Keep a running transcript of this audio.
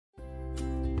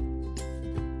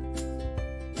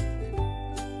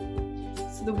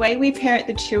So the way we parent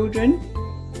the children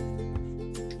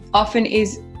often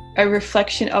is a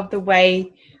reflection of the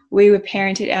way we were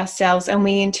parented ourselves, and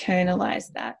we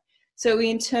internalize that. So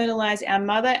we internalize our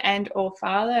mother and or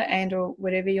father and or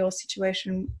whatever your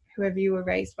situation, whoever you were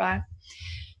raised by.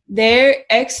 Their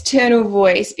external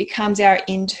voice becomes our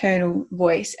internal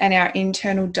voice and our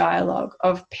internal dialogue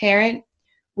of parent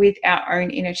with our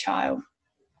own inner child.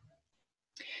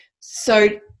 So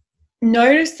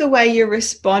notice the way you're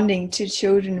responding to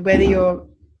children, whether you're,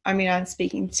 I'm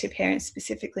speaking to parents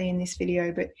specifically in this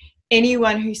video, but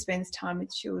anyone who spends time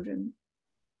with children,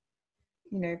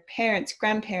 parents,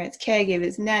 grandparents,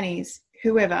 caregivers, nannies,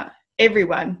 whoever,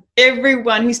 everyone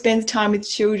who spends time with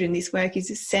children, this work is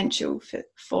essential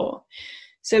for.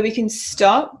 So we can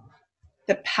stop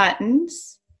the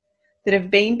patterns that have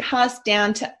been passed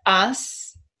down to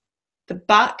us. The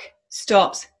buck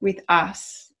stops with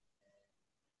us.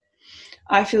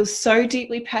 I feel so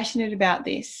deeply passionate about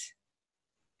this.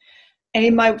 And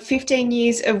in my 15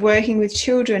 years of working with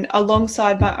children,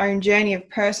 alongside my own journey of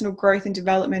personal growth and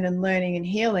development and learning and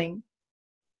healing,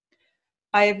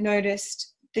 I have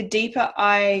noticed the deeper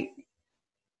I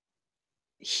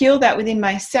heal that within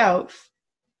myself,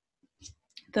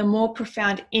 the more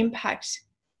profound impact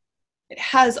it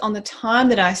has on the time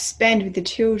that I spend with the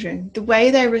children. The way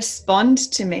they respond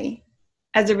to me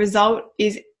as a result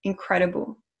is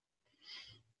incredible.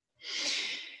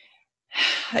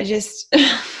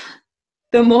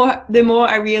 The more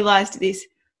I realized this,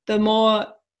 the more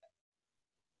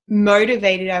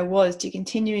motivated I was to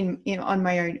continue on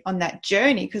my own on that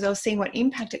journey, because I was seeing what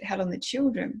impact it had on the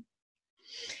children.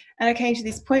 And I came to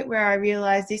this point where I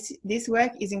realized this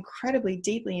work is incredibly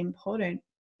deeply important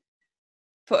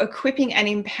for equipping and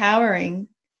empowering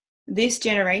this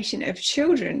generation of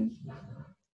children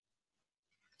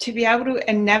to be able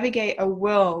to navigate a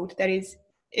world that is,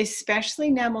 especially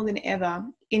now more than ever,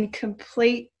 in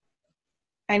complete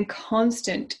and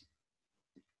constant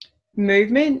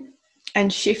movement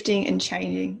and shifting and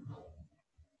changing.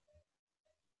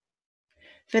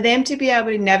 For them to be able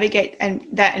to navigate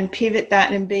and pivot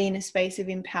that and be in a space of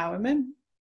empowerment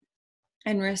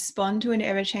and respond to an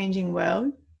ever-changing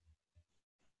world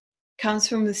comes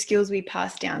from the skills we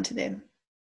pass down to them.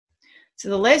 So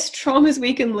the less traumas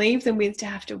we can leave them with to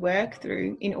have to work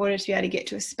through in order to be able to get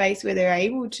to a space where they're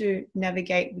able to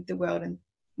navigate with the world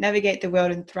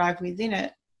and thrive within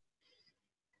it,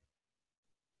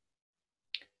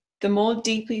 the more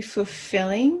deeply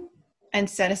fulfilling and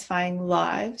satisfying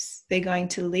lives they're going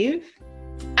to live.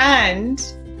 And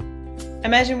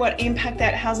imagine what impact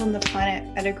that has on the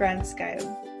planet at a grand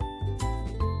scale.